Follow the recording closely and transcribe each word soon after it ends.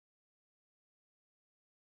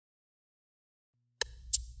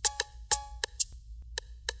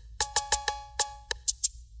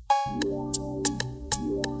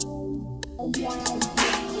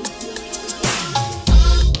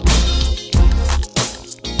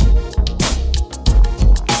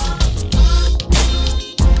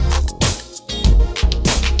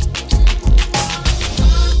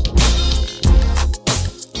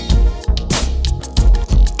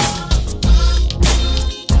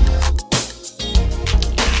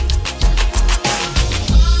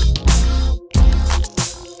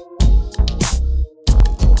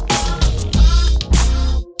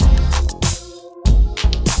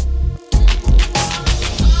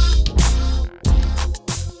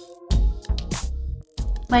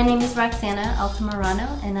My name is Roxana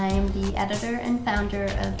Altamirano, and I am the editor and founder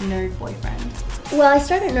of Nerd Boyfriend. Well, I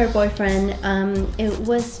started Nerd Boyfriend. It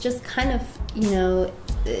was just kind of,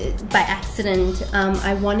 by accident.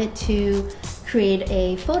 I wanted to create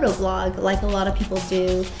a photo blog, like a lot of people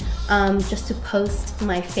do, just to post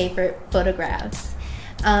my favorite photographs.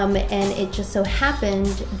 And it just so happened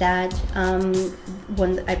that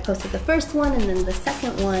when I posted the first one and then the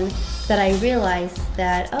second one, that I realized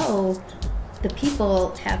that, oh, the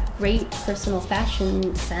people have great personal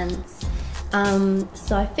fashion sense.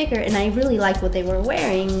 So I figured, and I really liked what they were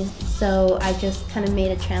wearing, so I just kind of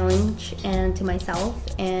made a challenge to myself,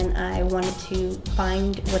 and I wanted to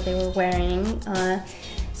find what they were wearing.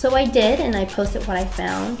 So I did, and I posted what I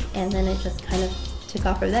found, and then it just kind of took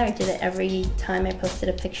off from there. I did it every time I posted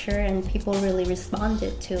a picture, and people really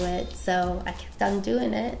responded to it, so I kept on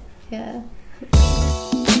doing it. Yeah.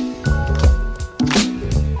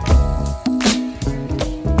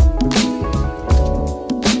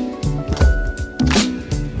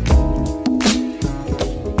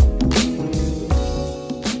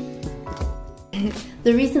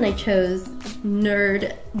 The reason I chose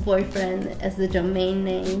Nerd Boyfriend as the domain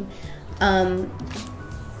name,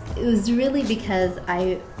 it was really because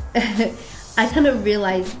I kind of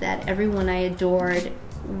realized that everyone I adored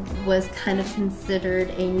was kind of considered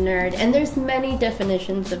a nerd. And there's many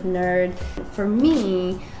definitions of nerd. For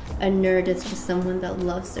me, a nerd is just someone that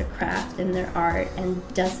loves their craft and their art and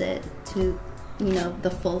does it to,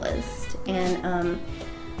 the fullest.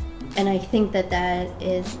 And I think that that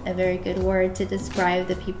is a very good word to describe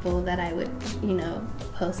the people that I would,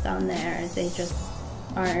 post on there. They just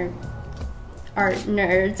are art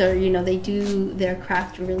nerds, or, they do their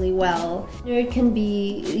craft really well. Nerd can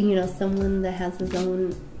be, someone that has his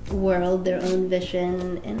own world, their own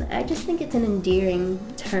vision, and I just think it's an endearing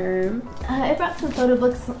term. I brought some photo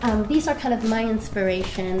books. These are kind of my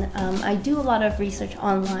inspiration. I do a lot of research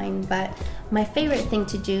online, but my favorite thing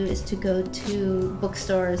to do is to go to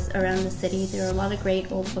bookstores around the city. There are a lot of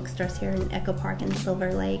great old bookstores here in Echo Park and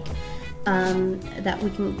Silver Lake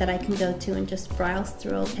that I can go to and just browse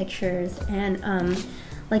through old pictures. And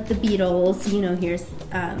like the Beatles, here's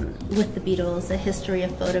with the Beatles, a history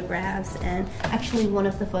of photographs. And actually one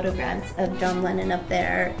of the photographs of John Lennon up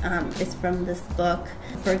there is from this book.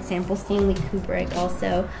 For example, Stanley Kubrick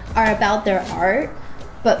also are about their art.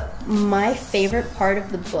 But my favorite part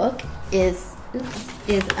of the book is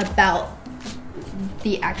about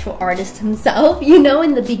the actual artist himself, in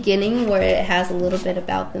the beginning, where it has a little bit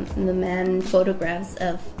about the man, photographs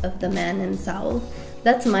of the man himself.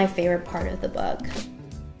 That's my favorite part of the book.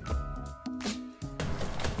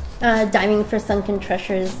 Diving for Sunken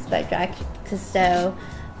Treasures by Jacques Cousteau.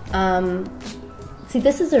 See,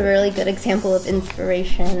 this is a really good example of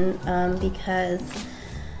inspiration because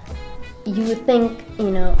you would think,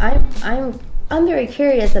 I'm very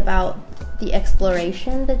curious about the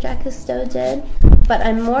exploration that Jacques Cousteau did, but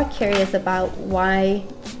I'm more curious about why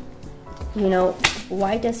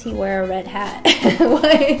does he wear a red hat?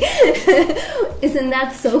 Why isn't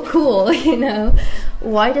that so cool?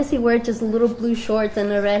 Why does he wear just little blue shorts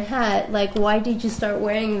and a red hat? Like, why did you start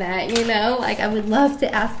wearing that? Like, I would love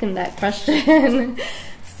to ask him that question.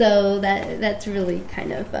 So that's really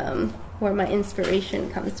kind of where my inspiration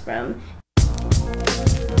comes from.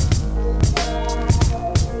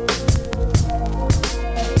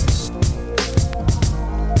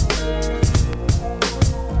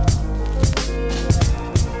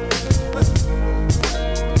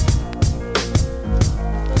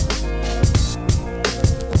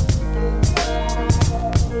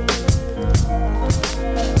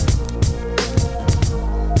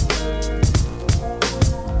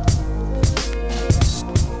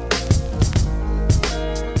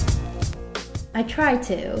 I try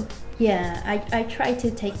to, yeah. I try to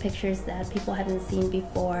take pictures that people haven't seen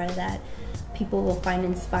before, that people will find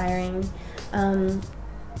inspiring.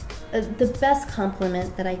 The best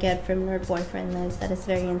compliment that I get from Nerd Boyfriend is that it's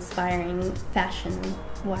very inspiring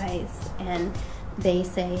fashion-wise, and they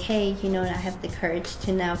say, hey, I have the courage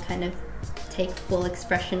to now kind of take full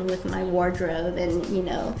expression with my wardrobe and, you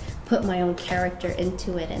know, put my own character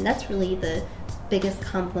into it. And that's really the biggest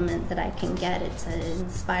compliment that I can get. It's an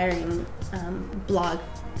inspiring blog,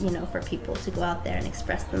 you know, for people to go out there and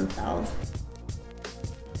express themselves.